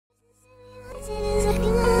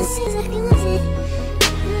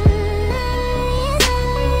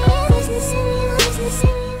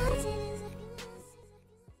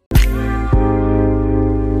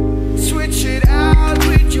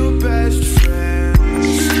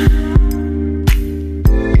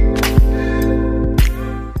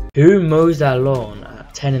Who mows their lawn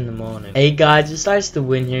at 10 in the morning? Hey guys, it's nice to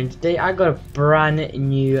win here, and today I got a brand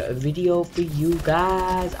new video for you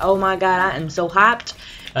guys. Oh my god, I am so hyped.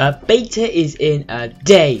 Beta is in a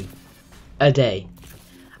day,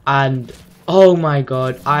 and oh my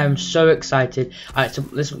god, I am so excited. Alright, so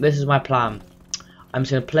this is my plan. I'm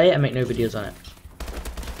just gonna play it and make no videos on it.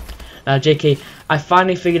 Now, JK, I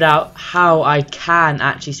finally figured out how I can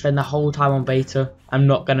actually spend the whole time on beta. I'm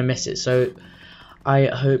not gonna miss it, so I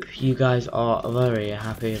hope you guys are very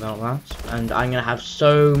happy about that. And I'm gonna have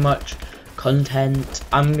so much content.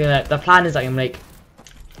 The plan is I'm gonna make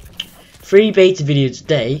 3 beta videos a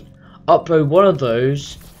day, upload one of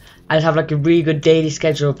those, and have like a really good daily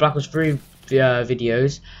schedule of Black Ops 3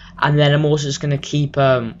 videos. And then I'm also just gonna keep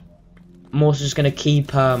I'm just gonna keep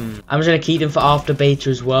them for after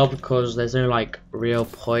beta as well, because there's no like real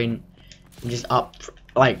point in just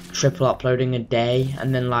triple uploading a day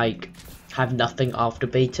and then like have nothing after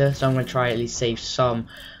beta. So I'm gonna try at least save some.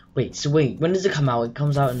 Wait, when does it come out? It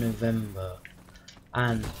comes out in November,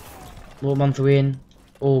 and what month are we in?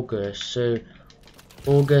 August. So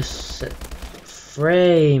August,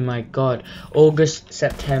 my god, August,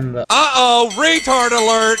 September. Retard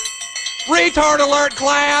alert! Retard alert,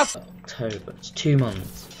 class! October. It's 2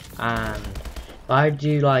 months, and if I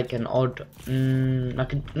do like an odd,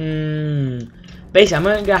 basically I'm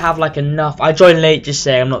only gonna have like enough. I joined late, just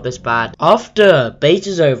say I'm not this bad. After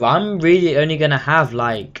beta's over, I'm really only gonna have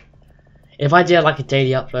like, if I did like a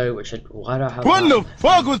daily upload, which why do I have? What the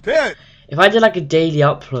fuck was that? If I did like a daily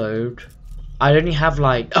upload, I'd only have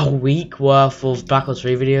like a week worth of Black Ops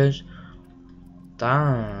 3 videos.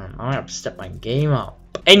 Damn, I might have to step my game up.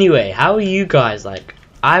 Anyway, how are you guys? Like,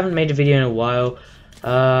 I haven't made a video in a while,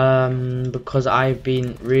 because I've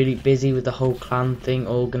been really busy with the whole clan thing,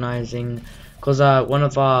 organizing. Because one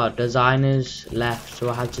of our designers left,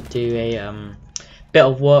 so I had to do a bit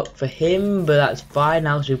of work for him, but that's fine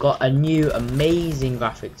now. So we've got a new amazing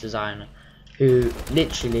graphic designer who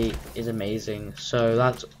literally is amazing. So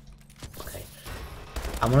that's okay.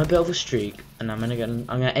 I'm on a bit of a streak, and I'm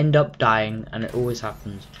gonna end up dying, and it always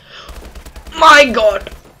happens. My god.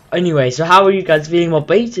 Anyway, so how are you guys feeling about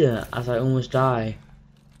beta as I almost die?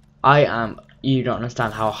 You don't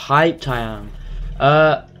understand how hyped I am.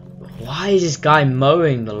 Why is this guy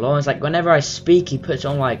mowing the lawn? It's like whenever I speak, he puts it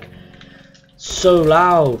on like so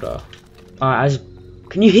loud. Alright,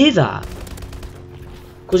 can you hear that?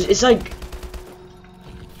 Because it's like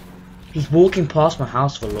he's walking past my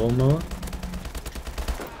house with a lawnmower.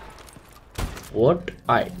 What?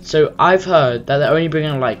 Alright, so I've heard that they're only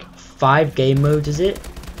bringing like 5 game modes, is it?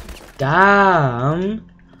 Damn,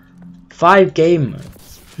 5 game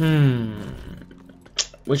modes.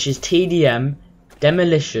 Which is TDM,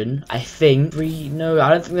 Demolition, I think. No, I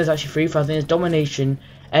don't think there's actually 3. I think there's Domination,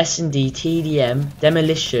 S&D, TDM,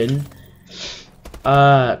 Demolition,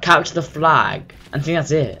 Capture the Flag. I think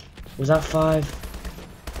that's it. Was that 5?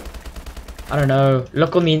 I don't know.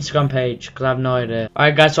 Look on the Instagram page, because I have no idea.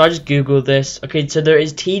 Alright guys, so I just googled this. Okay, so there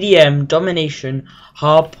is TDM, Domination,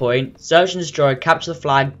 Hardpoint, Search and Destroy, Capture the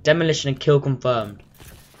Flag, Demolition, and Kill confirmed.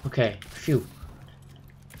 Okay, phew.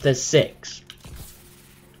 There's 6.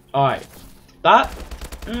 Alright. That's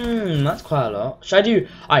quite a lot. Should I do...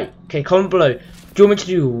 Alright, okay, comment below. Do you want me to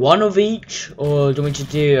do one of each? Or do you want me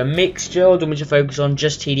to do a mixture? Or do you want me to focus on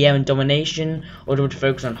just TDM and Domination? Or do you want me to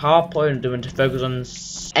focus on Hardpoint? Or do you want me to focus on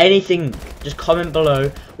anything? Just comment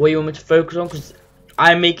below what you want me to focus on, because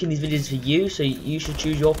I'm making these videos for you, so you should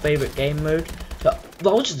choose your favourite game mode. That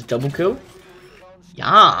was just a double kill.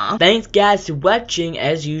 Yeah. Thanks guys for watching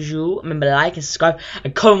as usual. Remember to like and subscribe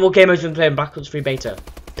and comment what game modes you want to play in Black Ops 3 beta.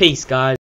 Peace guys.